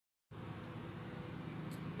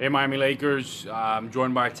Hey Miami Lakers, I'm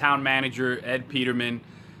joined by Town Manager Ed Pidermann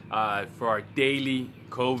for our daily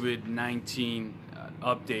COVID-19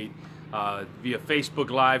 update via Facebook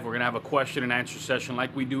Live. We're going to have a question and answer session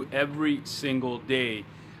like we do every single day.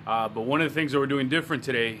 But one of the things that we're doing different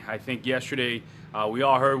today, I think yesterday we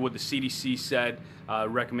all heard what the CDC said,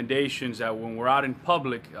 recommendations that when we're out in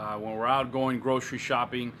public, when we're out going grocery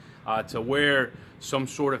shopping, to wear some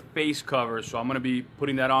sort of face cover. So I'm going to be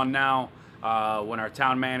putting that on now. When our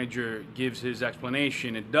town manager gives his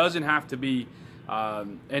explanation, it doesn't have to be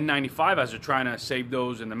N95 as they're trying to save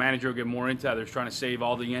those, and the manager will get more into that. They're trying to save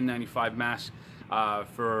all the N95 masks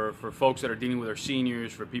for folks that are dealing with our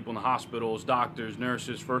seniors, for people in the hospitals, doctors,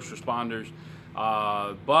 nurses, first responders,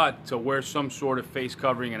 but to wear some sort of face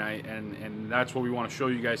covering, and that's what we want to show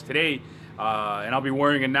you guys today. And I'll be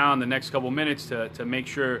wearing it now in the next couple minutes to make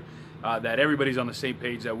sure that everybody's on the same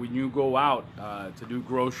page, that when you go out to do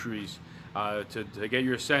groceries, to get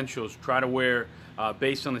your essentials, try to wear,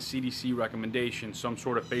 based on the CDC recommendation, some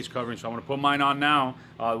sort of face covering. So I'm going to put mine on now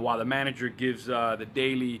while the manager gives the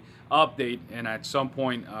daily update, and at some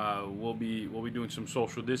point we'll be doing some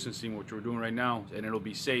social distancing, which we're doing right now, and it'll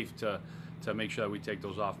be safe to make sure that we take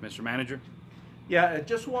those off. Mr. Manager? Yeah, I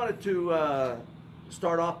just wanted to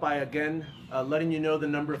start off by again letting you know the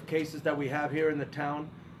number of cases that we have here in the town.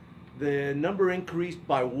 The number increased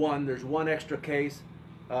by one. There's one extra case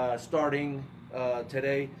starting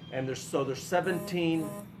today, and there's 17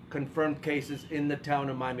 confirmed cases in the town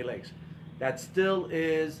of Miami Lakes. That still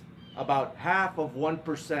is about half of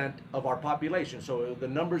 1% of our population. So the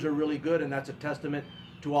numbers are really good, and that's a testament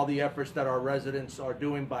to all the efforts that our residents are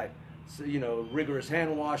doing by, rigorous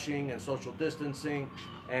hand washing and social distancing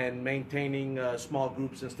and maintaining small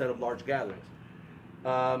groups instead of large gatherings.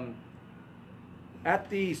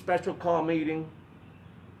 At the special call meeting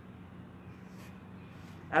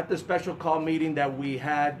that we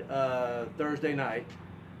had Thursday night,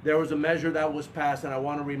 there was a measure that was passed, and I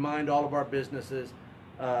want to remind all of our businesses,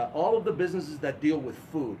 all of the businesses that deal with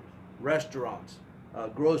food, restaurants,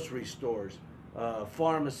 grocery stores,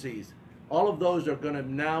 pharmacies, all of those are going to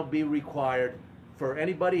now be required for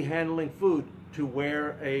anybody handling food to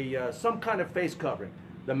wear some kind of face covering.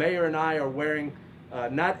 The mayor and I are wearing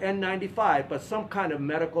not N95, but some kind of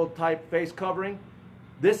medical type face covering.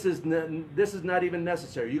 This is not even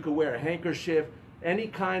necessary. You could wear a handkerchief, any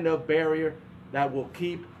kind of barrier that will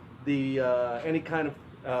keep the any kind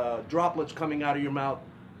of droplets coming out of your mouth,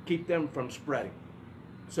 keep them from spreading.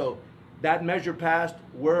 So that measure passed.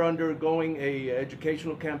 We're undergoing a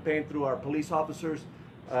educational campaign through our police officers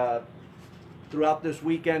throughout this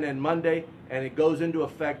weekend and Monday, and it goes into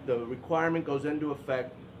effect. The requirement goes into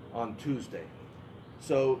effect on Tuesday.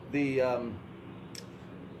 So I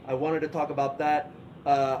wanted to talk about that.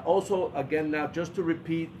 Also, again, now just to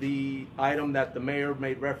repeat the item that the mayor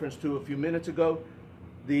made reference to a few minutes ago,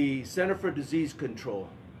 the Center for Disease Control,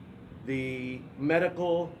 the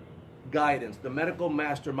medical guidance, the medical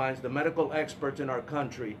masterminds, the medical experts in our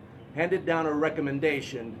country handed down a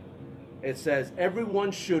recommendation. It says everyone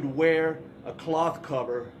should wear a cloth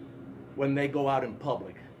cover when they go out in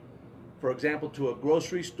public. For example, to a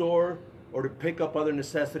grocery store or to pick up other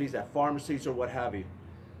necessities at pharmacies or what have you.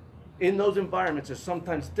 In those environments, it's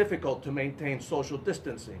sometimes difficult to maintain social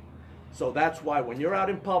distancing. So that's why when you're out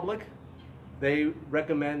in public, they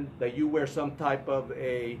recommend that you wear some type of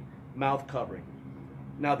a mouth covering.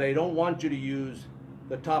 Now, they don't want you to use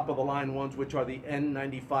the top of the line ones, which are the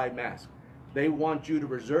N95 masks. They want you to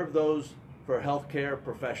reserve those for healthcare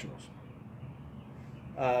professionals.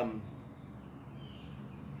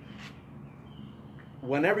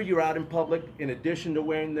 Whenever you're out in public, in addition to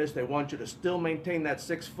wearing this, they want you to still maintain that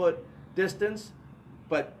 6-foot distance,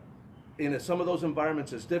 but in some of those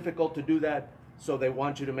environments it's difficult to do that, so they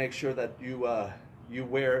want you to make sure that you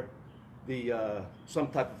wear some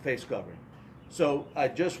type of face covering. So I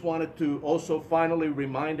just wanted to also finally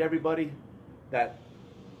remind everybody that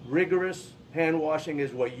rigorous hand washing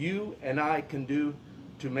is what you and I can do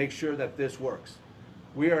to make sure that this works.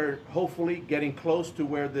 We are hopefully getting close to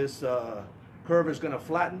where this curve is going to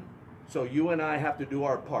flatten, so you and I have to do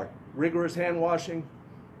our part. Rigorous hand washing,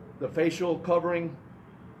 the facial covering,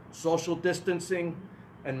 social distancing,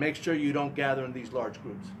 and make sure you don't gather in these large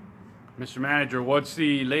groups. Mr. Manager, what's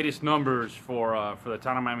the latest numbers for the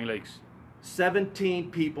town of Miami Lakes?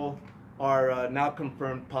 17 people are now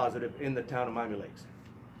confirmed positive in the town of Miami Lakes.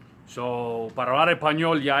 So, para hablar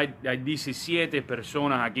español, ya hay 17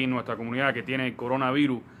 personas aquí en nuestra comunidad que tienen el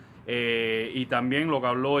coronavirus. Y también lo que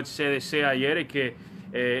habló el CDC ayer es que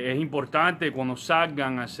es importante cuando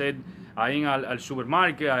salgan a hacer ahí al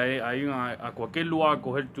supermercado, a cualquier lugar a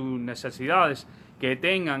coger tus necesidades, que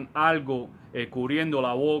tengan algo cubriendo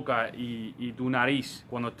la boca y tu nariz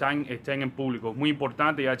cuando estén en público. Es muy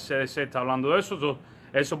importante, ya el CDC está hablando de eso.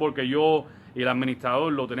 Eso porque yo y el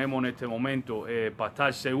administrador lo tenemos en este momento para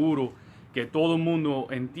estar seguro que todo el mundo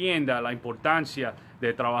entienda la importancia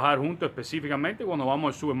de trabajar juntos, específicamente cuando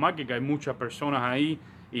vamos al supermercado, que hay muchas personas ahí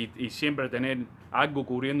y siempre tener algo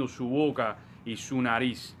cubriendo su boca y su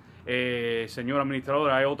nariz. Señor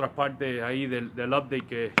administrador, ¿hay otras partes ahí del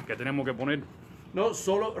update que tenemos que poner? No,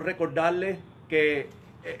 solo recordarle que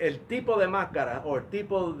el tipo de máscara o el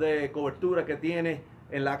tipo de cobertura que tiene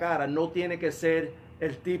en la cara no tiene que ser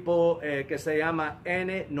el tipo que se llama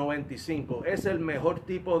N95. Es el mejor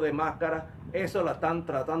tipo de máscara. Eso la están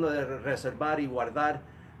tratando de reservar y guardar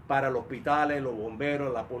para los hospitales, los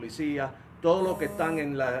bomberos, la policía, todos los que están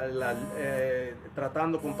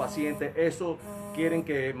tratando con pacientes. Eso quieren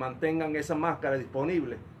que mantengan esa máscara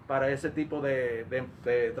disponible para ese tipo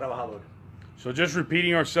de trabajadores. So just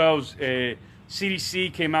repeating ourselves,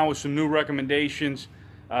 CDC came out with some new recommendations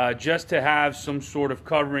just to have some sort of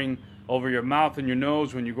covering over your mouth and your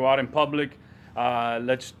nose when you go out in public.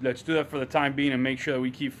 Let's do that for the time being and make sure that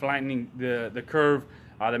we keep flattening the curve.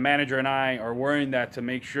 The manager and I are wearing that to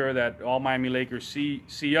make sure that all Miami Lakers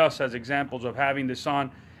see us as examples of having this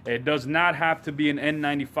on. It does not have to be an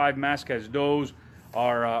N95 mask, as those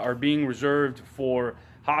are being reserved for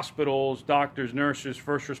hospitals, doctors, nurses,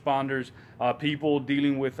 first responders, people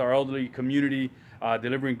dealing with our elderly community,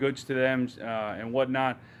 delivering goods to them and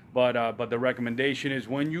whatnot. But the recommendation is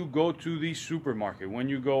when you go to the supermarket, when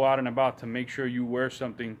you go out and about, to make sure you wear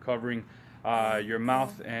something covering your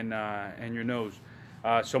mouth and your nose.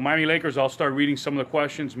 So Miami Lakers, I'll start reading some of the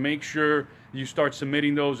questions. Make sure you start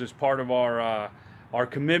submitting those as part of our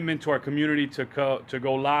commitment to our community to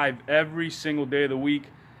go live every single day of the week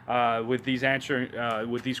with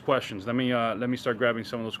these questions. Let me start grabbing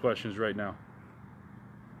some of those questions right now.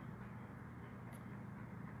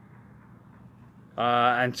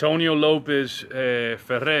 Antonio Lopez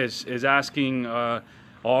Ferrez is asking, are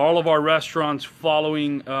all of our restaurants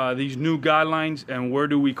following these new guidelines, and where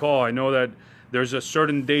do we call? I know that there's a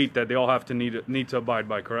certain date that they all have to need to abide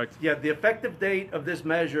by, correct? Yeah, the effective date of this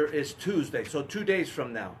measure is Tuesday, so 2 days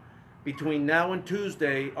from now. Between now and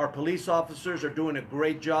Tuesday, our police officers are doing a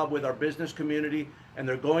great job with our business community, and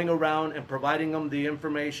they're going around and providing them the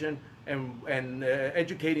information and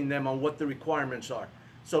educating them on what the requirements are.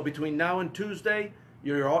 So between now and Tuesday,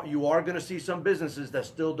 you are going to see some businesses that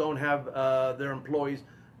still don't have their employees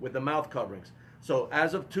with the mouth coverings. So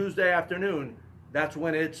as of Tuesday afternoon, that's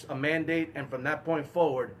when it's a mandate, and from that point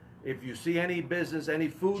forward, if you see any business, any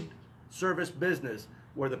food service business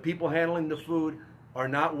where the people handling the food are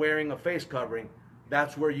not wearing a face covering,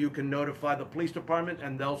 that's where you can notify the police department,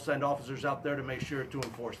 and they'll send officers out there to make sure to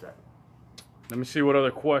enforce that. Let me see what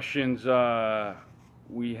other questions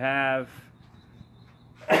we have.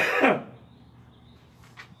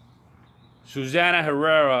 Susana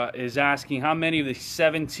Herrera is asking how many of the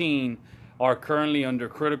 17 are currently under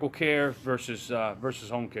critical care versus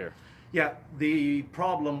home care. Yeah, the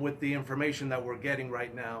problem with the information that we're getting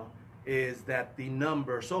right now is that the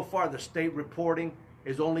number, so far the state reporting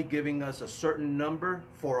is only giving us a certain number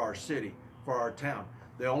for our city, for our town.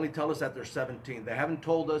 They only tell us that there's 17. They haven't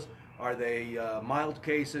told us, are they mild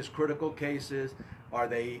cases, critical cases, are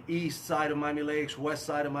they east side of Miami Lakes, west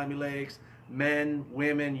side of Miami Lakes, men,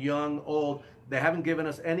 women, young, old. They haven't given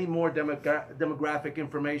us any more demographic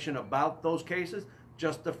information about those cases,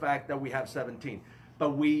 just the fact that we have 17.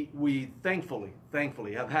 But we thankfully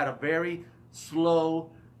have had a very slow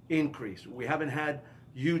increase. We haven't had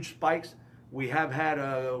huge spikes. We have had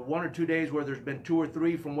 1 or 2 days where there's been 2 or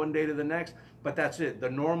 3 from one day to the next, but that's it. The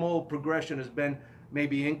normal progression has been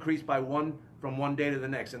maybe increased by 1 from one day to the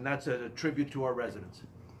next, and that's a tribute to our residents.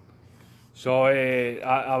 So,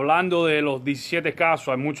 hablando de los 17 casos,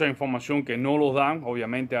 hay mucha información que no los dan.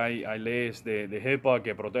 Obviamente hay leyes de HIPAA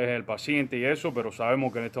que protegen al paciente y eso, pero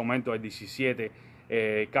sabemos que en este momento hay 17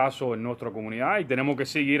 casos en nuestra comunidad y tenemos que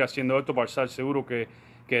seguir haciendo esto para estar seguros que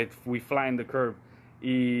we flatten the curve.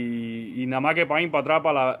 Y nada más que para ir para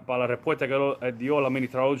atrás para la respuesta que dio el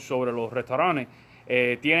administrador sobre los restaurantes,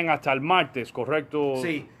 tienen hasta el martes, ¿correcto?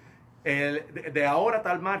 Sí, de ahora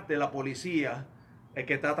hasta el martes la policía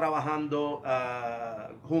que está trabajando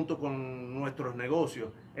junto con nuestros negocios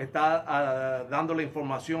está dando la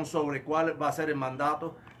información sobre cuál va a ser el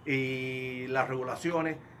mandato y las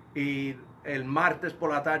regulaciones, y el martes por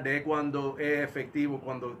la tarde es cuando es efectivo,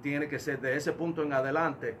 cuando tiene que ser de ese punto en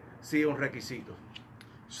adelante, sí, un requisito.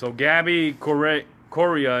 So Gabby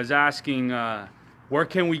Correa is asking, where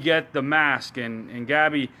can we get the mask? And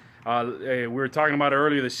Gabby, we were talking about it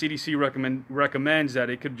earlier, the CDC recommends that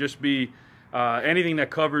it could just be anything that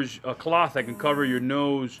covers a cloth that can cover your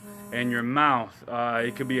nose and your mouth.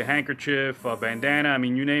 It could be a handkerchief, a bandana. I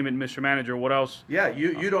mean, you name it, Mr. Manager. What else? Yeah,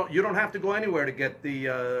 you don't have to go anywhere to get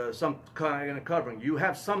the some kind of covering. You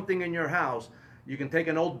have something in your house. You can take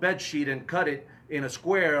an old bed sheet and cut it in a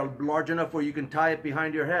square large enough where you can tie it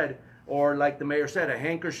behind your head, or like the mayor said, a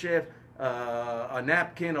handkerchief, a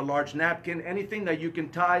napkin, a large napkin, anything that you can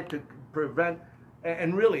tie to prevent.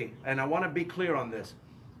 And really, and I want to be clear on this,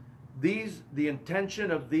 the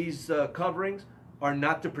intention of these coverings are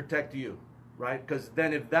not to protect you, right? Because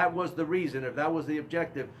then if that was the reason, if that was the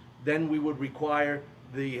objective, then we would require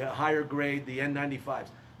the higher grade, the N95s.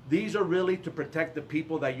 These are really to protect the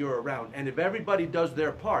people that you're around. And if everybody does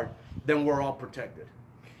their part, then we're all protected.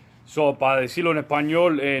 So, para decirlo en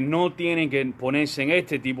español, no tienen que ponerse en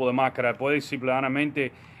este tipo de máscara. Pueden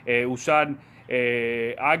simplemente usar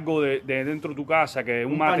algo de dentro de tu casa, que es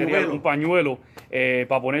un material, un pañuelo,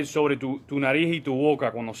 para poner sobre tu nariz y tu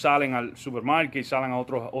boca cuando salen al supermercado y salen a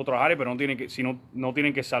otras áreas, pero no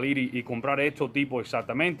tienen que salir y comprar estos tipos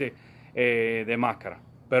exactamente de máscara.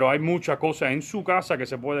 Pero hay muchas cosas en su casa que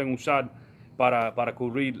se pueden usar para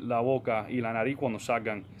cubrir la boca y la nariz cuando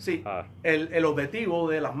salgan. Sí, el objetivo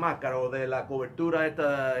de las máscaras o de la cobertura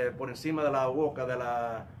esta por encima de la boca, de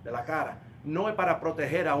la cara, no es para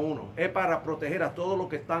proteger a uno, es para proteger a todos los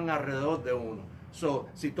que están alrededor de uno. So,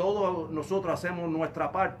 si todos nosotros hacemos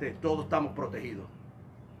nuestra parte, todos estamos protegidos.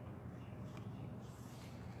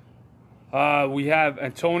 We have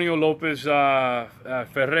Antonio Lopez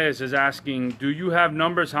Ferrez is asking, do you have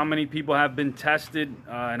numbers how many people have been tested?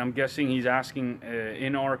 And I'm guessing he's asking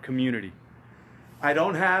in our community. I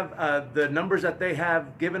don't have, the numbers that they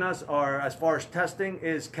have given us are, as far as testing,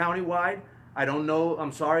 is countywide. I don't know,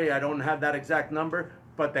 I'm sorry, I don't have that exact number,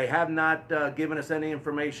 but they have not given us any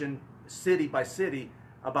information city by city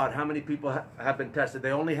about how many people have been tested.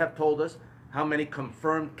 They only have told us how many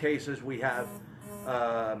confirmed cases we have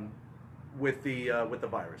with the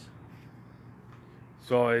virus.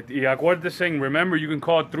 So, y acuérdense, remember, you can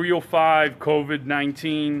call 305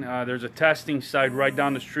 COVID-19. There's a testing site right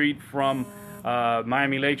down the street from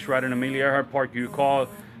Miami Lakes, right in Amelia Earhart Park. You call,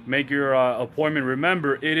 make your appointment.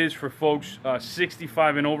 Remember, it is for folks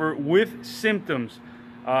 65 and over with symptoms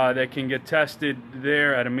that can get tested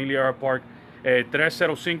there at Amelia Earhart Park.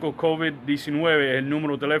 305 COVID-19 es el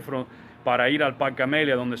número de teléfono para ir al Parque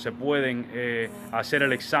Amelia, donde se pueden hacer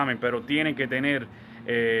el examen, pero tienen que tener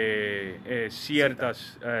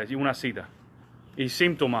ciertas, una cita. Y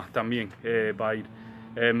síntomas también para ir.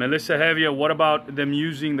 Melissa Hevia, what about them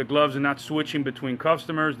using the gloves and not switching between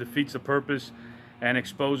customers? Defeats the purpose and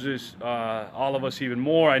exposes all of us even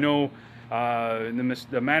more. I know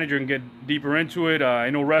the manager can get deeper into it.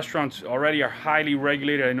 I know restaurants already are highly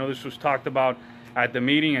regulated. I know this was talked about at the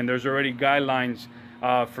meeting, and there's already guidelines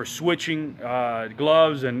for switching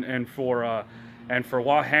gloves and for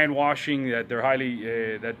hand washing that they're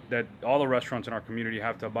highly that all the restaurants in our community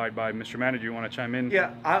have to abide by. Mr. Manager, you want to chime in?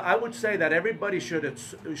 Yeah, I would say that everybody should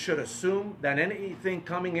assume that anything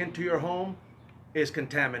coming into your home is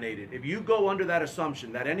contaminated. If you go under that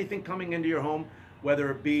assumption that anything coming into your home,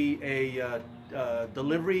 whether it be a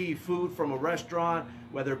delivery food from a restaurant,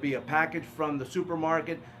 whether it be a package from the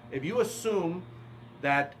supermarket, if you assume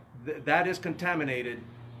that that is contaminated,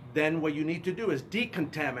 then what you need to do is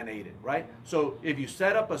decontaminate it, right? So if you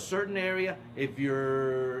set up a certain area, if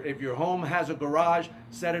your home has a garage,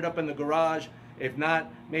 set it up in the garage. If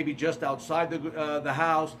not, maybe just outside the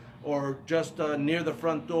house or just near the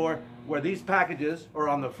front door, where these packages, or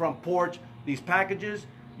on the front porch, these packages,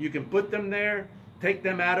 you can put them there, take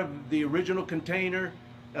them out of the original container.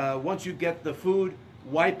 Once you get the food,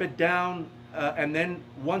 wipe it down, and then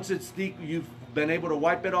once you've been able to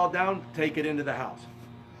wipe it all down, take it into the house.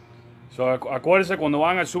 So, acuérdense cuando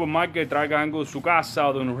van al supermercado, traigan algo de su casa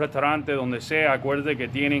o de un restaurante, donde sea, acuérdense que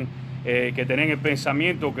tienen que tener el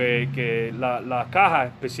pensamiento que las cajas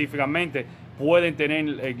específicamente pueden tener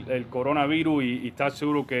el coronavirus y estar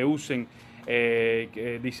seguro que usen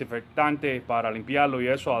desinfectantes para limpiarlo y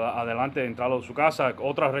eso adelante de entrarlo a su casa.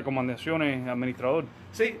 ¿Otras recomendaciones, administrador?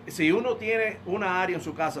 Sí, si uno tiene una área en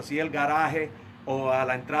su casa, si el garaje o a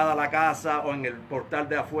la entrada a la casa o en el portal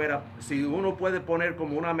de afuera, si uno puede poner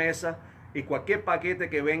como una mesa y cualquier paquete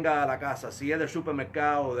que venga a la casa, si es del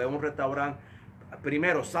supermercado o de un restaurante,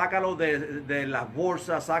 primero sácalo de las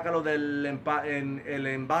bolsas, sácalo del el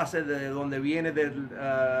envase de donde viene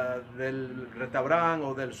del restaurante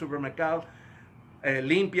o del supermercado,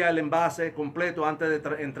 limpia el envase completo antes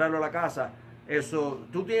de entrarlo a la casa. Eso,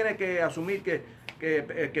 tú tienes que asumir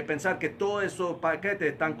que pensar que todos esos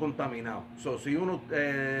paquetes están contaminados. So, si uno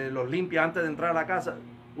los limpia antes de entrar a la casa,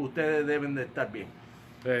 ustedes deben de estar bien.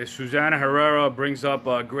 Susanna Herrera brings up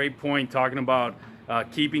a great point talking about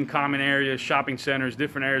keeping common areas, shopping centers,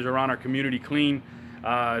 different areas around our community clean.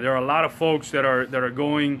 There are a lot of folks that are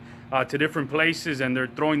going to different places and they're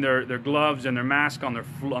throwing their gloves and their mask on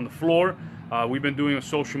the floor. We've been doing a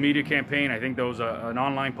social media campaign. I think there was an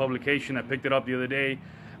online publication that picked it up the other day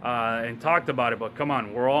and talked about it. But come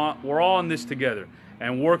on, we're all in this together,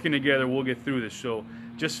 and working together we'll get through this. So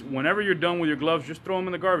just whenever you're done with your gloves, just throw them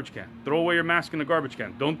in the garbage can. Throw away your mask in the garbage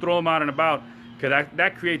can. Don't throw them out and about, because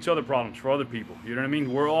that creates other problems for other people. You know what I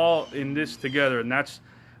mean? We're all in this together, and that's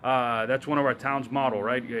one of our town's motto,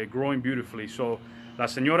 right? Growing beautifully. So la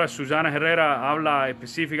señora Susana Herrera habla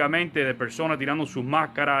específicamente de personas tirando sus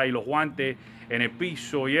máscaras y los guantes en el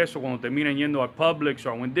piso y eso cuando terminen yendo a Publix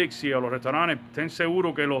o a Winn-Dixie o a los restaurantes. Estén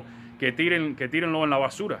seguros que tírenlo en la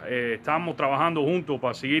basura. Estamos trabajando juntos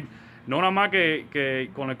para seguir, no nada más que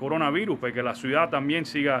con el coronavirus, para que la ciudad también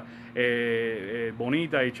siga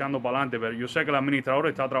bonita y echando para adelante. Pero yo sé que el administrador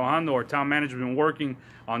está trabajando, our town manager has been working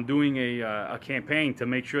on doing a campaign to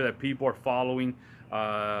make sure that people are following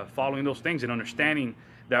those things and understanding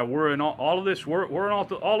that we're in all of this. We're in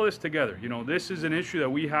all of this together. You know, this is an issue that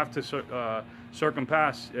we have to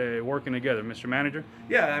circumpass working together. Mr. Manager?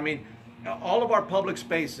 Yeah, I mean, all of our public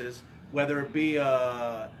spaces, whether it be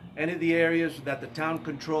any of the areas that the town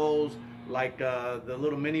controls, like the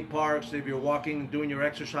little mini parks, if you're walking, doing your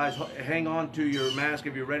exercise, hang on to your mask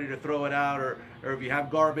if you're ready to throw it out, or if you have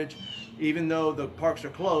garbage. Even though the parks are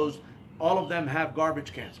closed, all of them have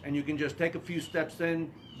garbage cans, and you can just take a few steps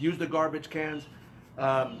in, use the garbage cans.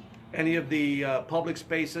 Any of the public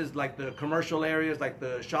spaces, like the commercial areas, like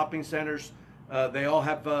the shopping centers, they all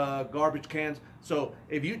have garbage cans. So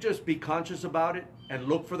if you just be conscious about it and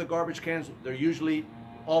look for the garbage cans, they're usually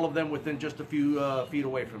all of them within just a few feet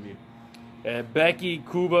away from you. Becky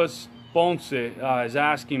Cubas Ponce is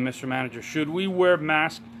asking, Mr. Manager, should we wear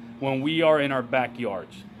masks when we are in our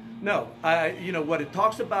backyards? No, you know, what it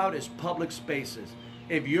talks about is public spaces.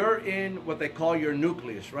 If you're in what they call your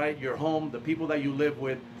nucleus, right, your home, the people that you live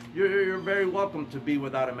with, you're very welcome to be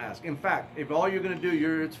without a mask. In fact, if all you're going to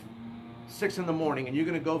do, it's 6 in the morning and you're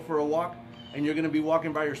going to go for a walk and you're going to be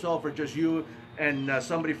walking by yourself or just you and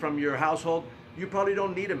somebody from your household, you probably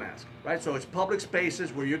don't need a mask, right? So it's public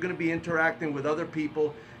spaces where you're going to be interacting with other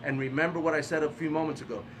people. And remember what I said a few moments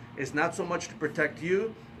ago. It's not so much to protect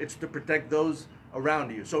you, it's to protect those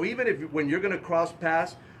around you. So even if when you're going to cross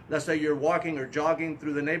paths, let's say you're walking or jogging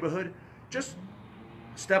through the neighborhood, just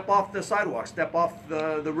step off the sidewalk, step off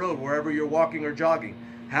the road wherever you're walking or jogging.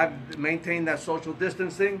 Maintain that social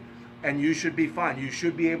distancing, and you should be fine. You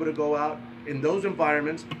should be able to go out in those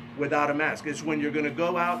environments without a mask. It's when you're going to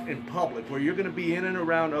go out in public, where you're going to be in and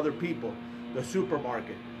around other people, the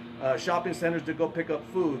supermarket, shopping centers to go pick up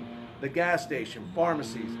food, the gas station,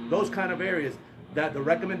 pharmacies, those kind of areas, that the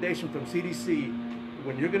recommendation from CDC,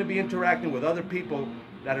 when you're going to be interacting with other people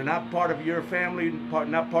that are not part of your family,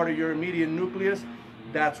 not part of your immediate nucleus,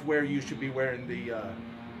 that's where you should be wearing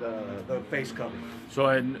the face covering.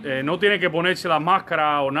 So, no tiene que ponerse la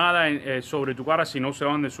máscara o nada sobre tu cara si no se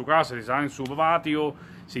van de su casa. Si están en su patio,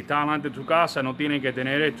 si están delante de tu casa, no tienen que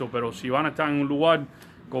tener esto. Pero si van a estar en un lugar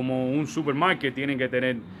como un supermarket, tienen que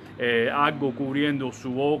tener algo cubriendo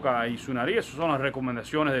su boca y su nariz. Esas son las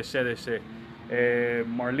recomendaciones de CDC.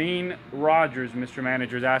 Marlene Rogers, Mr.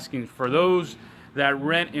 Manager, is asking, for those that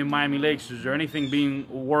rent in Miami Lakes, is there anything being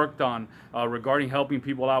worked on regarding helping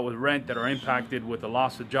people out with rent that are impacted with the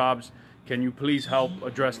loss of jobs? Can you please help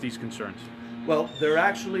address these concerns? Well, they're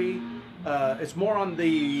actually, it's more on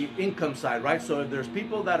the income side, right? So if there's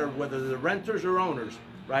people that are, whether they're renters or owners,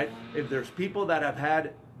 right? If there's people that have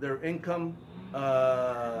had their income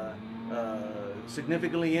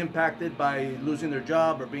significantly impacted by losing their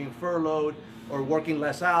job or being furloughed or working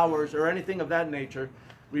less hours or anything of that nature,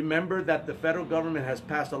 remember that the federal government has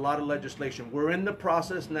passed a lot of legislation. We're in the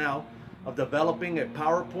process now of developing a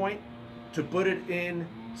PowerPoint to put it in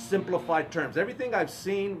simplified terms. Everything I've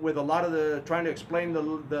seen with a lot of the trying to explain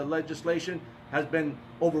the legislation has been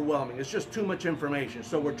overwhelming. It's just too much information.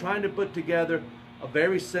 So we're trying to put together a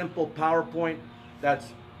very simple PowerPoint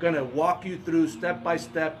that's going to walk you through step by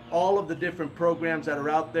step all of the different programs that are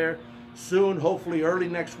out there. Soon, hopefully early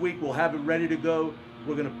next week, we'll have it ready to go.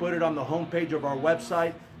 We're going to put it on the homepage of our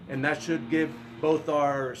website, and that should give both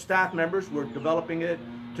our staff members, we're developing it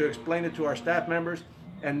to explain it to our staff members,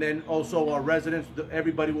 and then also our residents.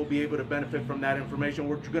 Everybody will be able to benefit from that information.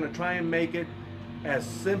 We're going to try and make it as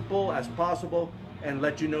simple as possible and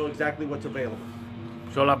let you know exactly what's available.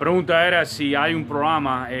 So, la pregunta era si hay un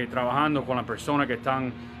programa trabajando con las personas que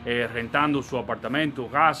están rentando su apartamento,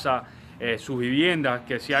 casa, sus viviendas,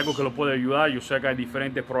 que si hay algo que lo puede ayudar. Yo sé que hay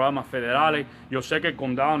diferentes programas federales. Yo sé que el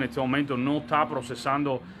condado en este momento no está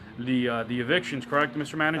procesando the evictions, correct,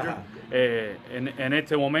 Mr. Manager? En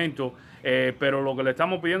este momento. Pero lo que le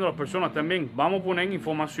estamos pidiendo a las personas también, vamos a poner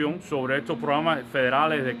información sobre estos programas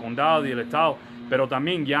federales de condado y del estado, pero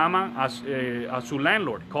también llama a su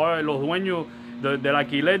landlord, los dueños del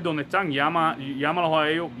alquiler donde están, llámalos a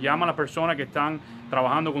ellos, llama a las personas que están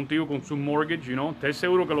trabajando contigo con su mortgage, esté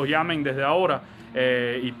seguro que los llamen desde ahora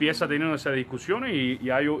y empieza teniendo esas discusiones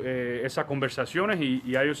y hay esas conversaciones y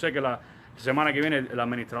ya yo sé que la semana que viene el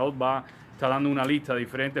administrador está dando una lista de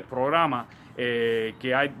diferentes programas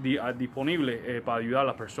que hay disponibles para ayudar a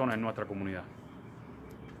las personas en nuestra comunidad.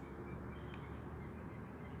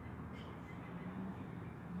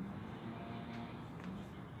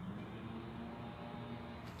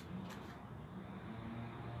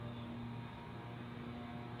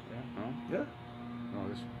 Yeah. No,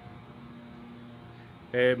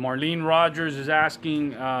 Marlene Rogers is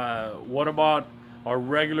asking, what about our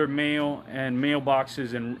regular mail and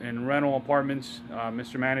mailboxes in rental apartments,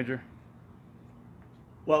 Mr. Manager?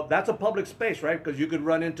 Well, that's a public space, right? Because you could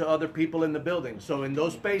run into other people in the building. So in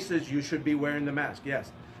those spaces, you should be wearing the mask,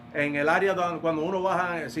 yes. En el área donde cuando uno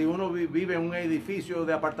baja, si uno vive en un edificio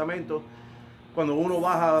de apartamento, cuando uno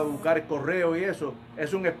baja a buscar el correo y eso,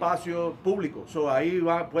 es un espacio público. So ahí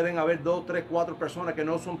pueden haber 2, 3, 4 personas que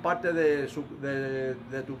no son parte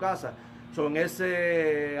de tu casa. So en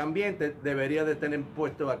ese ambiente debería de tener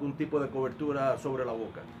puesto algún tipo de cobertura sobre la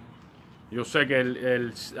boca. Yo sé que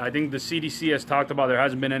I think the CDC has talked about there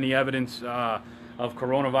hasn't been any evidence of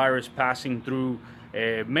coronavirus passing through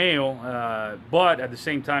mail, but at the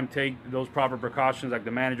same time take those proper precautions like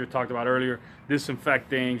the manager talked about earlier, disinfect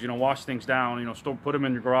things, wash things down, put them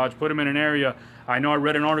in your garage, put them in an area. I know I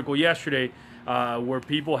read an article yesterday where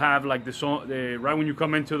people have like this, right when you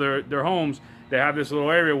come into their homes, they have this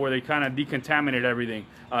little area where they kind of decontaminate everything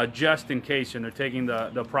just in case, and they're taking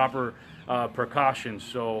the proper precautions.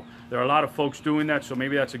 So there are a lot of folks doing that, so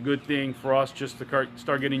maybe that's a good thing for us just to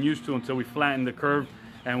start getting used to until we flatten the curve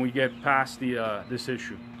and we get past this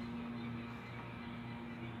issue.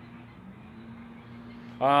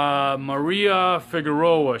 Maria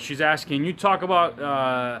Figueroa, she's asking, you talk about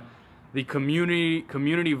the community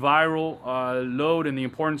viral load and the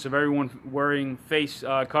importance of everyone wearing face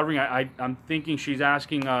covering. I'm thinking she's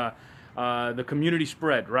asking the community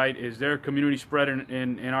spread, right? Is there a community spread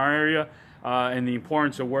in our area and the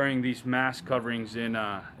importance of wearing these mask coverings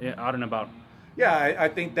out and about? Yeah, I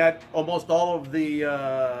think that almost all of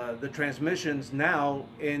the transmissions now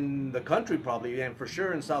in the country probably, and for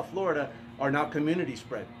sure in South Florida, are now community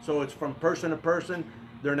spread. So it's from person to person.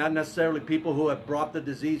 They're not necessarily people who have brought the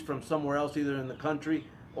disease from somewhere else, either in the country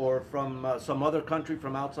or from some other country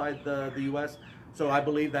from outside the U.S. So I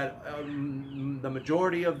believe that the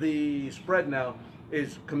majority of the spread now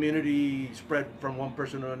is community spread from one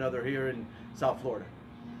person to another here in South Florida.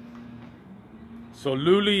 So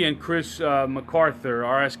Luli and Chris MacArthur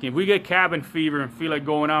are asking, if we get cabin fever and feel like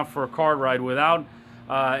going out for a car ride without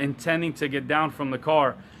intending to get down from the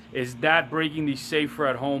car, is that breaking the safer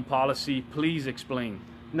at home policy? Please explain.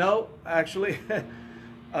 No, actually,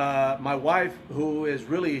 my wife, who is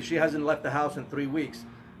really, she hasn't left the house in 3 weeks.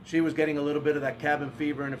 She was getting a little bit of that cabin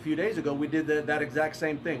fever, and a few days ago we did that exact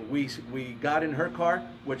same thing. We got in her car,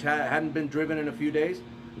 which hadn't been driven in a few days,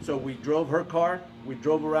 so we drove her car. We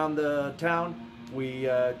drove around the town. We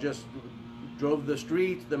just drove the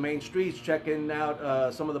streets, the main streets, checking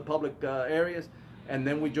out some of the public areas, and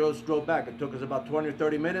then we just drove back. It took us about 20 or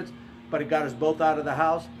 30 minutes, but it got us both out of the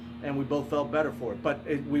house, and we both felt better for it. But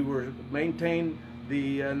we were maintained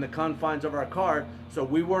in the confines of our car, so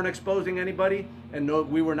we weren't exposing anybody, and no,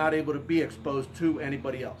 we were not able to be exposed to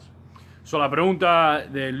anybody else. So la pregunta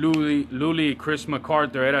de Luli y Chris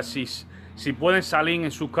MacArthur era si pueden salir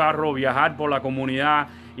en su carro, viajar por la comunidad,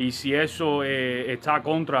 y si eso está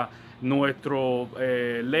contra nuestro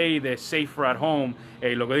ley de Safer at Home.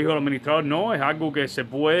 Lo que dijo el administrador, no, es algo que se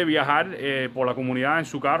puede viajar por la comunidad en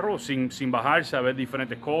su carro sin bajarse a ver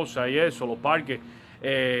diferentes cosas y eso, los parques.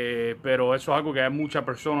 Pero eso es algo que muchas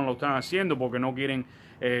personas lo están haciendo porque no quieren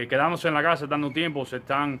quedándose en la casa tanto tiempo, se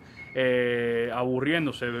están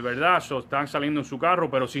aburriéndose, de verdad, están saliendo en su carro,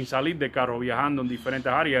 pero sin salir de carro, viajando en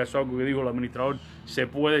diferentes áreas. Eso es algo que dijo el administrador, se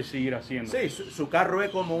puede seguir haciendo. Sí, su carro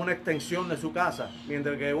es como una extensión de su casa,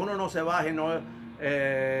 mientras que uno no se baje, no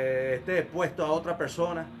esté expuesto a otra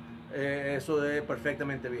persona, eso es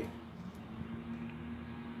perfectamente bien.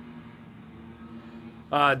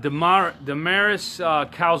 Damaris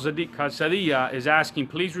Calzadilla is asking,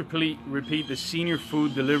 please repeat the senior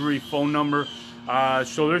food delivery phone number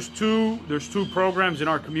So there's two programs in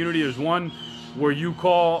our community. There's one where you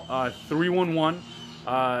call 311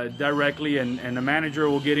 directly, and the manager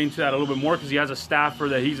will get into that a little bit more because he has a staffer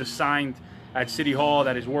that he's assigned at City Hall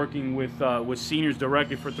that is working with seniors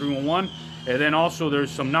directly for 311. And then also there's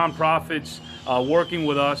some nonprofits working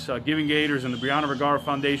with us, Giving Gators and the Brianna Vergara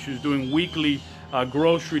Foundation is doing weekly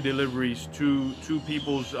grocery deliveries to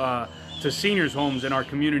people's to seniors' homes in our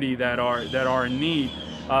community that are in need.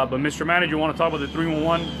 But Mr. Manager, you want to talk about the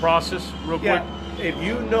 311 process real quick? If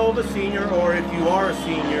you know of a senior, or if you are a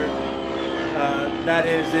senior that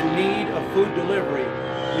is in need of food delivery,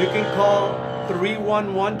 you can call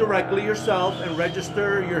 311 directly yourself and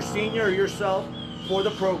register your senior or yourself for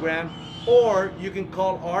the program, or you can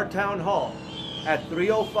call our town hall at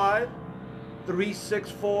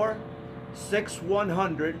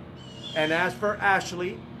 305-364-6100 and ask for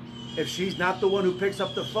Ashley. If she's not the one who picks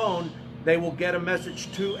up the phone, they will get a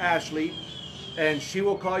message to Ashley and she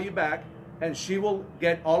will call you back, and she will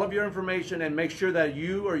get all of your information and make sure that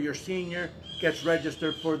you or your senior gets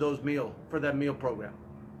registered for that meal program.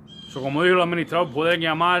 So, como dijo el administrador, pueden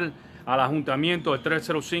llamar al ayuntamiento al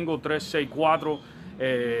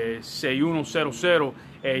 305-364-6100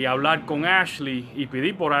 y hablar con Ashley y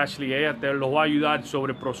pedir por Ashley. Ella te los va a ayudar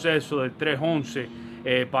sobre el proceso del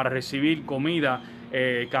 311 para recibir comida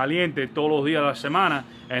caliente todos los días de la semana.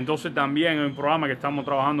 Entonces también hay un programa que estamos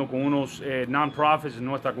trabajando con unos non-profits en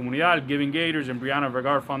nuestra comunidad, Giving Gators and Brianna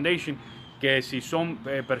Vergara Foundation, que si son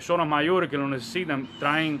personas mayores que lo necesitan,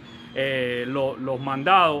 traen los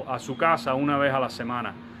mandados a su casa una vez a la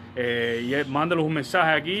semana. Y mándelos un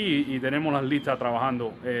mensaje aquí y tenemos las listas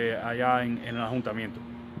trabajando allá en el ayuntamiento.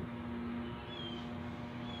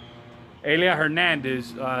 Elia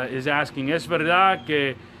Hernández is asking, ¿es verdad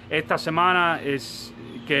que esta semana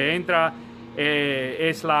que entra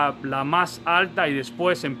es la más alta y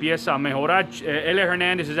después empieza a mejorar? Elia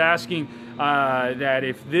Hernández is asking that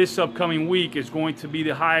if this upcoming week is going to be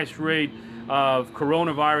the highest rate of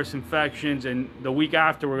coronavirus infections, and the week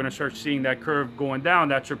after we're going to start seeing that curve going down.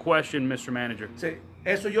 That's your question, Mr. Manager. Sí,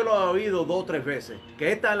 eso yo lo he oído 2 o 3 veces,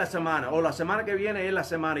 que esta es la semana, o la semana que viene es la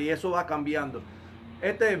semana, y eso va cambiando.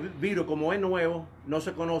 Este virus, como es nuevo, no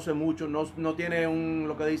se conoce mucho, no tiene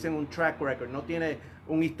lo que dicen un track record, no tiene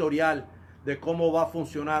un historial de cómo va a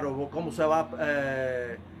funcionar o cómo se va a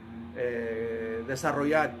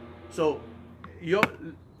desarrollar. So,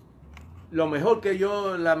 la mejor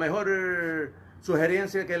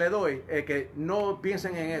sugerencia que le doy es que no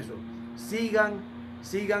piensen en eso. Sigan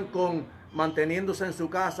con manteniéndose en su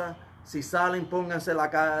casa. Si salen, pónganse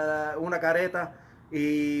una careta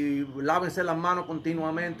y lávense las manos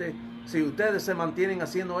continuamente. Si ustedes se mantienen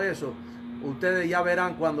haciendo eso, ustedes ya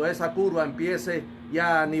verán cuando esa curva empiece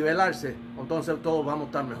ya a nivelarse, entonces todos vamos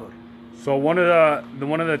a estar mejor. So one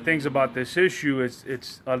of the things about this issue is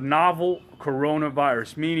it's a novel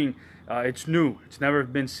coronavirus, meaning it's new. It's never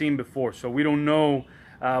been seen before. So we don't know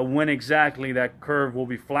when exactly that curve will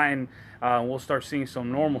be flattened. We'll start seeing some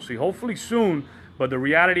normalcy, hopefully soon. But the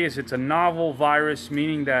reality is it's a novel virus,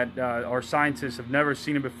 meaning that our scientists have never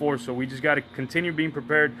seen it before. So we just got to continue being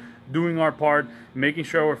prepared, doing our part, making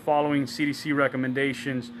sure we're following CDC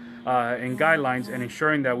recommendations and guidelines, and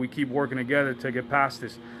ensuring that we keep working together to get past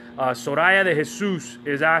this. Soraya de Jesus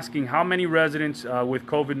is asking, how many residents with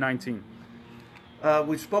COVID-19?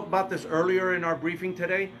 We spoke about this earlier in our briefing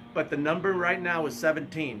today, but the number right now is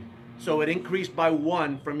 17. So it increased by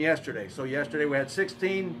 1 from yesterday. So yesterday we had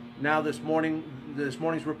 16. Now this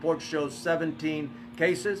morning's report shows 17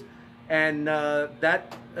 cases, and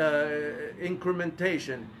that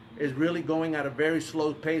incrementation is really going at a very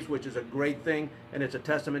slow pace, which is a great thing, and it's a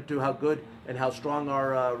testament to how good and how strong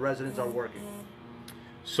our residents are working.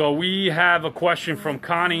 So we have a question from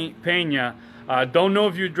Connie Pena. Don't know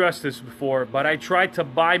if you addressed this before, but I tried to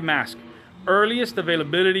buy masks. Earliest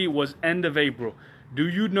availability was end of April. Do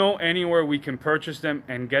you know anywhere we can purchase them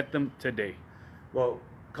and get them today? Well,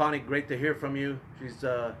 Connie, great to hear from you. She's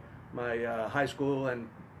my high school and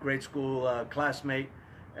grade school classmate,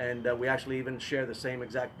 and we actually even share the same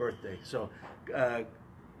exact birthday. So,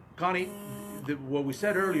 Connie, what we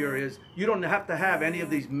said earlier is you don't have to have any of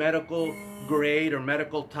these medical grade or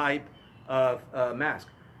medical type of mask.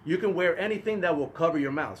 You can wear anything that will cover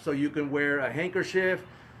your mouth. So you can wear a handkerchief,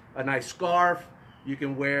 a nice scarf. You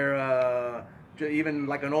can wear even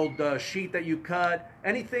like an old sheet that you cut.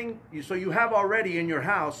 Anything. So you have already in your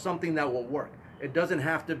house something that will work. It doesn't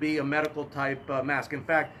have to be a medical type mask. In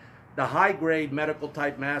fact, the high grade medical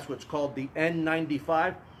type mask, what's called the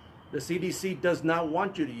N95, the CDC does not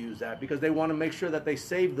want you to use that because they want to make sure that they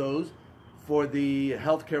save those for the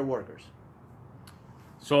healthcare workers.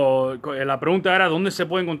 La pregunta era dónde se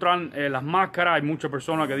pueden encontrar las máscaras. Hay muchas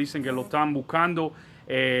personas que dicen que lo están buscando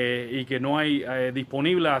y que no hay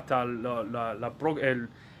disponible hasta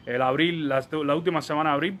el abril, la última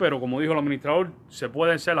semana de abril, pero como dijo el administrador, se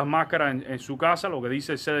pueden hacer las máscaras en su casa. Lo que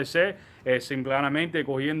dice el CDC es simplemente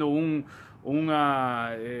cogiendo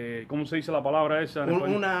 ¿cómo se dice la palabra esa?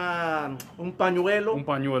 Un pañuelo. Un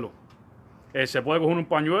pañuelo. Se puede coger un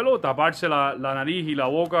pañuelo, taparse la nariz y la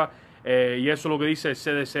boca, y eso es lo que dice el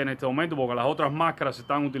CDC en este momento, porque las otras máscaras se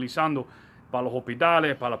están utilizando para los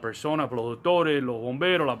hospitales, para las personas, para los doctores, los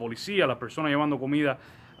bomberos, la policía, las personas llevando comida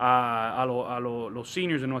a los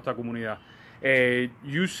seniors de nuestra comunidad.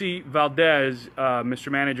 UC Valdez, Mr.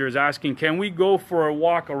 Manager, is asking, can we go for a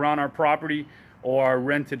walk around our property or our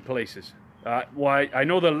rented places? Well, I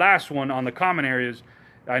know the last one on the common areas,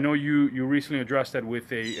 I know you recently addressed that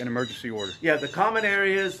with an emergency order. Yeah, the common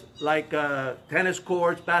areas like tennis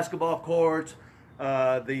courts, basketball courts,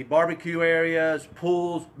 the barbecue areas,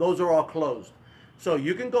 pools, those are all closed. So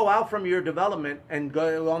you can go out from your development and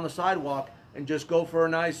go on the sidewalk and just go for a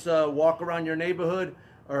nice walk around your neighborhood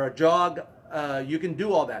or a jog. You can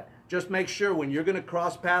do all that. Just make sure when you're going to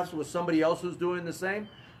cross paths with somebody else who's doing the same,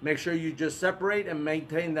 make sure you just separate and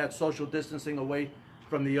maintain that social distancing away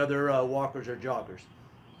from the other walkers or joggers.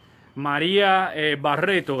 Maria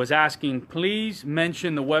Barreto is asking, please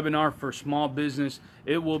mention the webinar for small business.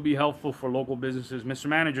 It will be helpful for local businesses. Mr.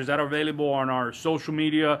 Manager, is that available on our social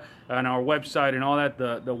media and our website and all that,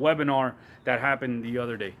 the webinar that happened the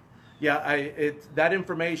other day? Yeah, that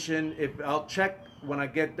information, I'll check when I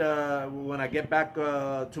get back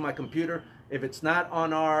to my computer. If it's not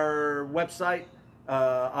on our website,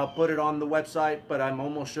 I'll put it on the website, but I'm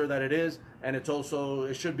almost sure that it is, and it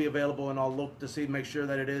should be available, and I'll look to make sure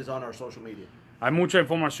that it is on our social media. Hay mucha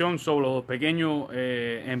información sobre los pequeños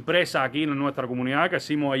empresas aquí en nuestra comunidad que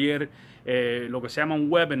hicimos ayer, lo que se llama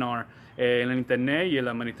un webinar en el internet, y el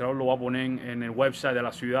administrador lo va a poner en el website de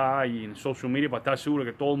la ciudad y en social media para estar seguro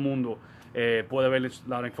que todo el mundo puede ver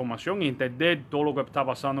la información y entender todo lo que está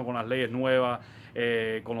pasando con las leyes nuevas,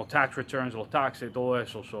 con los tax returns, los taxes, todo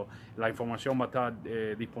eso. La información va a estar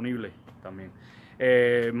disponible también.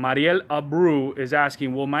 Mariel Abreu is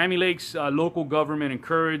asking, will Miami Lakes local government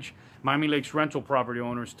encourage Miami Lakes rental property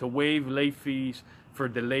owners to waive late fees for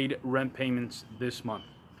delayed rent payments this month?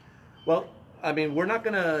 Well, I mean, we're not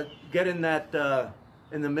going to get in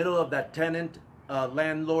the middle of that tenant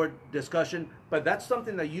landlord discussion, but that's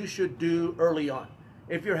something that you should do early on.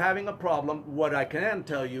 If you're having a problem, what I can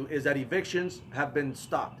tell you is that evictions have been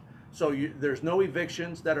stopped. So there's no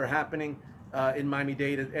evictions that are happening in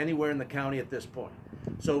Miami-Dade anywhere in the county at this point.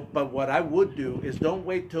 So, but what I would do is don't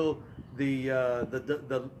wait till the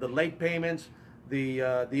late payments,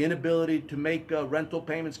 the inability to make rental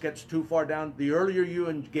payments gets too far down. The earlier you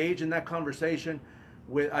engage in that conversation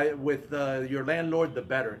with your landlord, the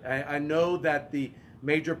better. I know that the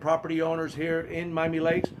major property owners here in Miami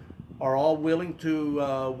Lakes are all willing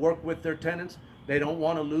to work with their tenants. They don't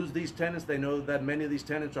want to lose these tenants. They know that many of these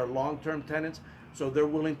tenants are long-term tenants, so they're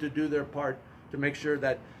willing to do their part to make sure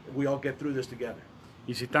that we all get through this together.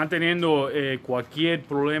 Y si están teniendo cualquier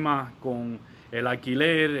problema con el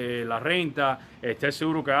alquiler, la renta, esté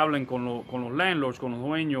seguro que hablen con los landlords, con los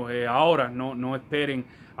dueños ahora, no esperen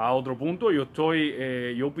a otro punto.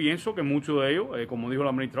 Yo pienso que muchos de ellos, como dijo el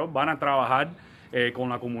administrador, van a trabajar con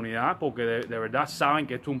la comunidad porque de verdad saben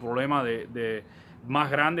que esto es un problema de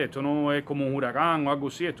más grande. Esto no es como un huracán o algo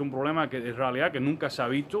así, esto es un problema que en realidad que nunca se ha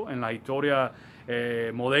visto en la historia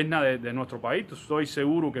moderna de nuestro país. Estoy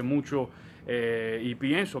seguro que muchos y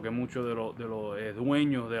pienso que muchos de los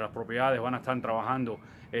dueños de las propiedades van a estar trabajando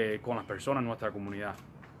con las personas en nuestra comunidad.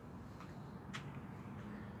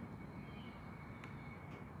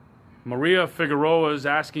 Maria Figueroa is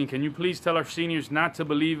asking, can you please tell our seniors not to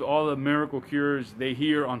believe all the miracle cures they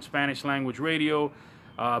hear on Spanish language radio?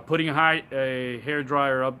 Putting a hair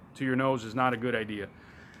dryer up to your nose is not a good idea.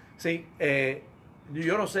 Sí,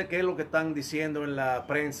 yo no sé qué es lo que están diciendo en la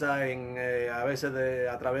prensa, a veces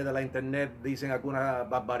a través de la internet dicen algunas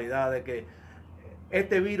barbaridades, que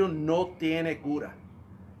este virus no tiene cura.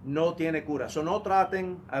 No tiene cura. So, no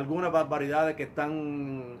traten algunas barbaridades que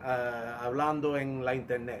están hablando en la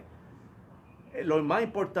internet. Lo más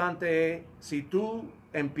importante es, si tú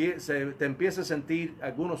te empiezas a sentir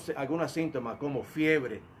algunos síntomas como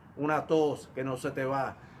fiebre, una tos que no se te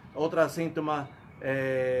va, otros síntomas,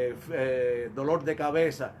 dolor de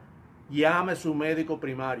cabeza, llame a su médico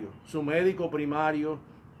primario. Su médico primario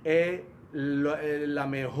es la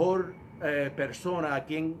mejor persona a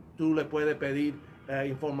quien tú le puedes pedir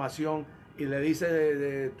información y le dice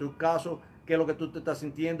de tu caso qué es lo que tú te estás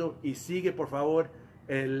sintiendo, y sigue por favor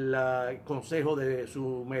el consejo de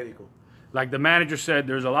su médico. Like the manager said,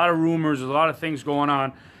 there's a lot of rumors, there's a lot of things going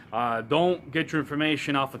on. Don't get your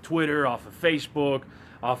information off of Twitter, off of Facebook,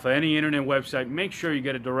 off of any internet website. Make sure you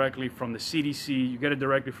get it directly from the CDC, you get it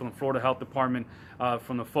directly from the Florida Health Department,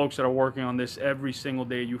 from the folks that are working on this every single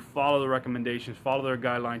day. You follow the recommendations, follow their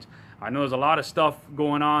guidelines. I know there's a lot of stuff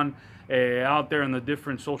going on out there in the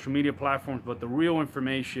different social media platforms, but the real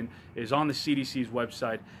information is on the CDC's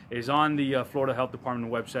website, is on the Florida Health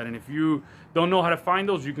Department website. And if you don't know how to find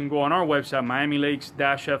those, you can go on our website,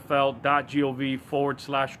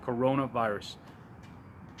 miamilakes-fl.gov/coronavirus.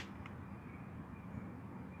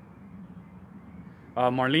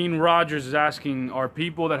 Marlene Rogers is asking, are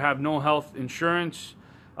people that have no health insurance,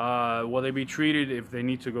 will they be treated if they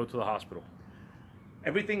need to go to the hospital?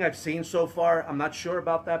 Everything I've seen so far, I'm not sure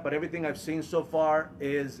about that, but everything I've seen so far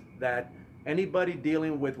is that anybody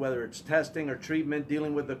dealing with, whether it's testing or treatment,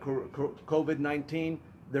 dealing with the COVID-19,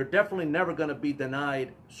 they're definitely never going to be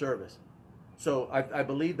denied service. So I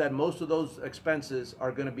believe that most of those expenses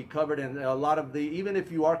are going to be covered, and a lot of the, even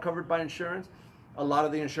if you are covered by insurance, a lot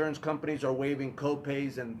of the insurance companies are waiving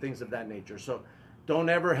co-pays and things of that nature. So don't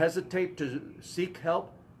ever hesitate to seek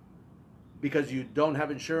help because you don't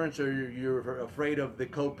have insurance or you're afraid of the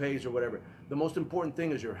co-pays or whatever. The most important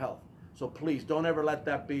thing is your health. So please don't ever let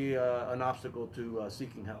that be an obstacle to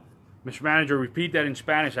seeking help. Mr. Manager, repeat that in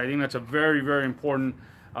Spanish. I think that's a very, very important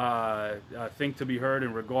thing to be heard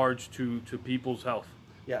in regards to people's health.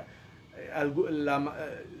 Yeah.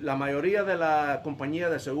 La mayoría de la compañía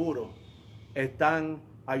de seguro están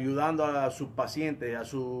ayudando a sus pacientes, a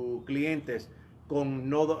sus clientes, con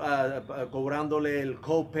no cobrándole el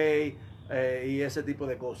copay y ese tipo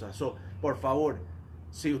de cosas. So, por favor,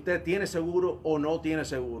 si usted tiene seguro o no tiene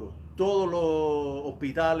seguro, todos los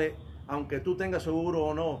hospitales, aunque tú tengas seguro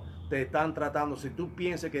o no, te están tratando. Si tú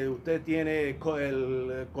piensas que usted tiene el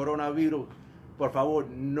coronavirus, por favor,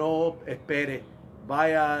 no espere.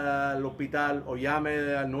 Vaya al hospital o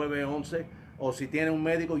llame al 911. O si tiene un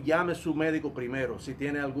médico, llame a su médico primero. Si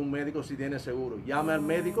tiene algún médico, si tiene seguro, llame al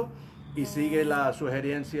médico y sigue la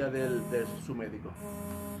sugerencia de su médico.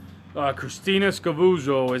 Christina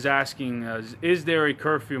Scavuzzo is asking, is there a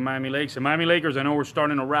curfew in Miami Lakes? And Miami Lakers, I know we're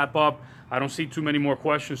starting to wrap up. I don't see too many more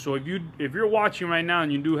questions. So if you're watching right now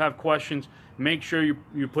and you do have questions, make sure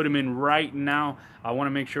you put them in right now. I want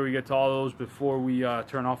to make sure we get to all those before we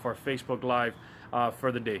turn off our Facebook Live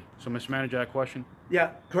for the day. So, Mr. Manager, that question?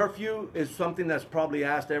 Yeah, curfew is something that's probably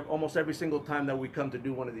asked almost every single time that we come to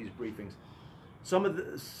do one of these briefings. Some of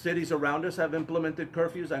the cities around us have implemented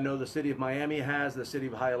curfews. I know the city of Miami has, the city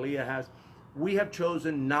of Hialeah has. We have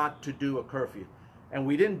chosen not to do a curfew. And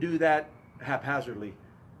we didn't do that haphazardly.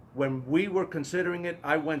 When we were considering it,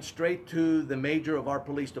 I went straight to the major of our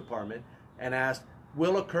police department and asked,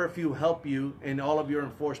 will a curfew help you in all of your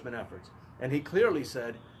enforcement efforts? And he clearly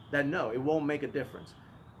said that no, it won't make a difference.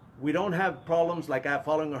 We don't have problems like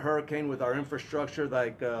following a hurricane with our infrastructure,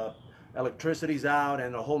 like electricity's out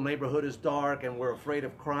and the whole neighborhood is dark and we're afraid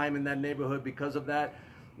of crime in that neighborhood because of that.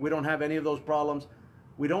 We don't have any of those problems.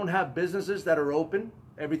 We don't have businesses that are open.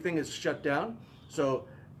 Everything is shut down. So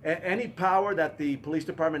any power that the police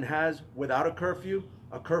department has without a curfew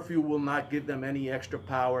will not give them any extra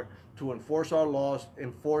power to enforce our laws,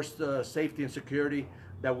 enforce the safety and security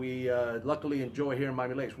that we luckily enjoy here in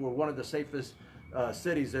Miami Lakes. We're one of the safest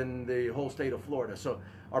cities in the whole state of Florida. So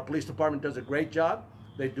our police department does a great job.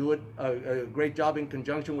 They do a great job in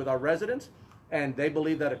conjunction with our residents, and they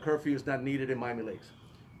believe that a curfew is not needed in Miami Lakes.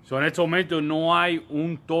 So en este momento no hay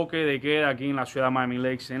un toque de queda aquí en la ciudad de Miami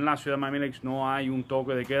Lakes. En la ciudad de Miami Lakes no hay un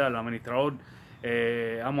toque de queda. El administrador,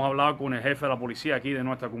 hemos hablado con el jefe de la policía aquí de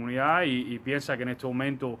nuestra comunidad y piensa que en este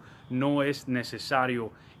momento no es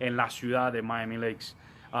necesario en la ciudad de Miami Lakes.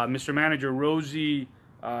 Mr. Manager, Rosie,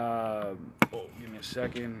 give me a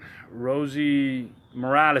second. Rosie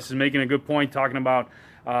Morales is making a good point, talking about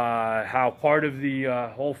how part of the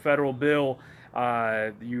whole federal bill,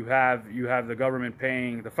 you have the government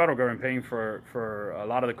paying, the federal government paying for a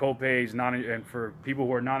lot of the co-pays, and for people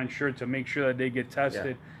who are not insured to make sure that they get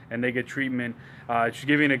tested and they get treatment. Just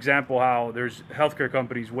give you an example how there's healthcare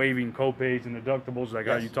companies waiving co-pays and deductibles, like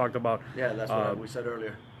how you talked about. Yeah, that's what we said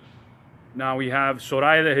earlier. Now we have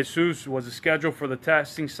Soraya de Jesus was the schedule for the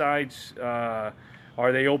testing sites.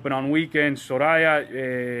 Are they open on weekends?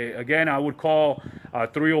 Soraya, again, I would call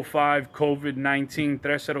 305 COVID-19,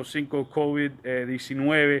 305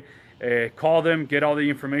 COVID-19. Call them, get all the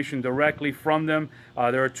information directly from them.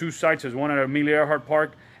 There are two sites. There's one at Amelia Earhart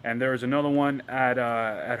Park, and there's another one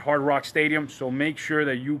at Hard Rock Stadium. So make sure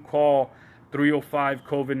that you call 305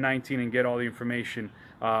 COVID-19 and get all the information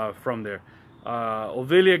from there.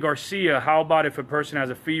 Ovilia Garcia, how about if a person has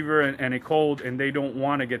a fever and a cold and they don't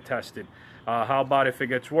want to get tested? How about if it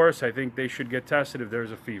gets worse? I think they should get tested if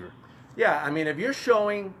there's a fever. Yeah, I mean, if you're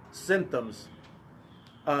showing symptoms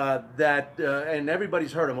and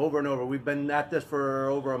everybody's heard them over and over. We've been at this for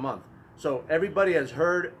over a month. So everybody has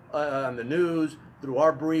heard on the news, through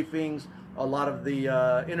our briefings, a lot of the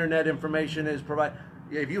internet information is provided.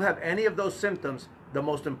 If you have any of those symptoms, the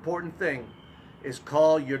most important thing is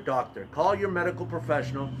call your doctor. Call your medical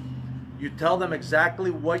professional. You tell them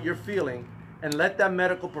exactly what you're feeling and let that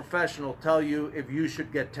medical professional tell you if you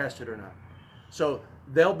should get tested or not. So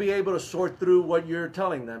they'll be able to sort through what you're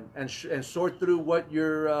telling them and sort through what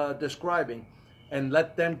you're describing and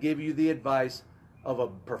let them give you the advice of a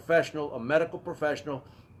professional, a medical professional.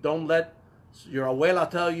 Don't let your abuela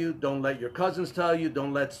tell you, don't let your cousins tell you,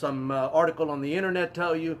 don't let some article on the internet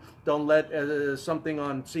tell you, don't let something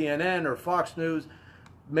on CNN or Fox News.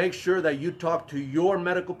 Make sure that you talk to your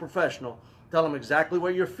medical professional, tell them exactly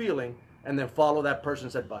what you're feeling, and then follow that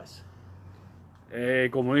person's advice.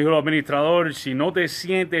 Como dijo el administrador, si no te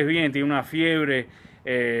sientes bien, tienes una fiebre,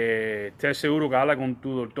 estés seguro que habla con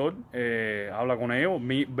tu doctor, habla con ellos,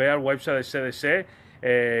 ve al website del CDC,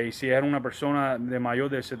 y si eres una persona de mayor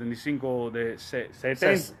de 65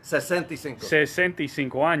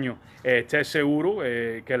 años, estés seguro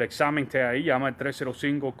que el examen esté ahí, llama al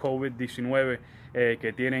 305 COVID-19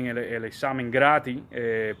 que tienen el examen gratis,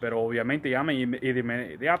 pero obviamente llame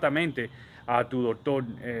inmediatamente a tu doctor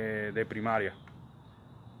de primaria.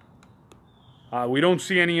 We don't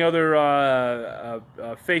see any other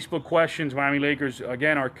Facebook questions, Miami Lakers.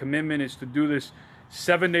 Again, our commitment is to do this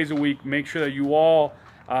 7 days a week. Make sure that you all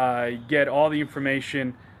get all the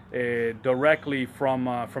information directly from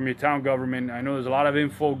your town government. I know there's a lot of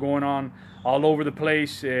info going on all over the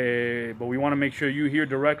place, but we want to make sure you hear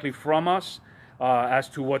directly from us as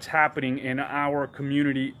to what's happening in our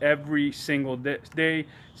community every single day,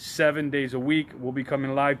 7 days a week. We'll be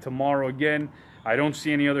coming live tomorrow again. I don't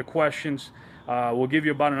see any other questions. We'll give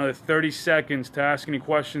you about another 30 seconds to ask any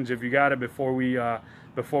questions if you got it before we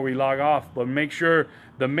log off. But make sure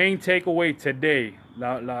the main takeaway today,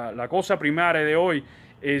 la cosa primaria de hoy,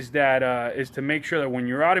 is to make sure that when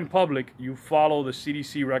you're out in public, you follow the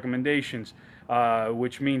CDC recommendations,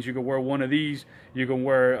 which means you can wear one of these. You can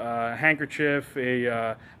wear a handkerchief,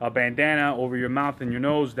 a bandana over your mouth and your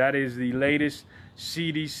nose. That is the latest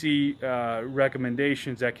CDC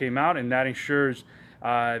recommendations that came out, and that ensures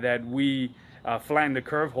that we flatten the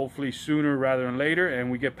curve, hopefully sooner rather than later,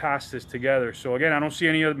 and we get past this together. So again, I don't see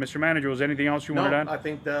any other, Mr. Manager, was anything else you wanted to add? No, I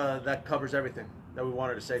think that covers everything that we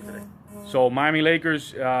wanted to say today. So Miami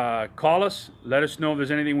Lakers, call us. Let us know if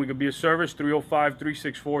there's anything we could be of service,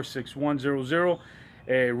 305-364-6100.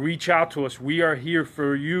 Reach out to us. We are here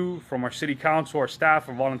for you, from our city council, our staff,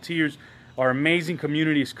 our volunteers. Our amazing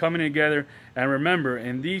community is coming together. And remember,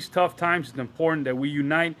 in these tough times, it's important that we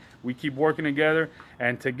unite, we keep working together,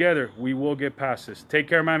 and together we will get past this. Take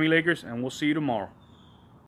care, Miami Lakers, and we'll see you tomorrow.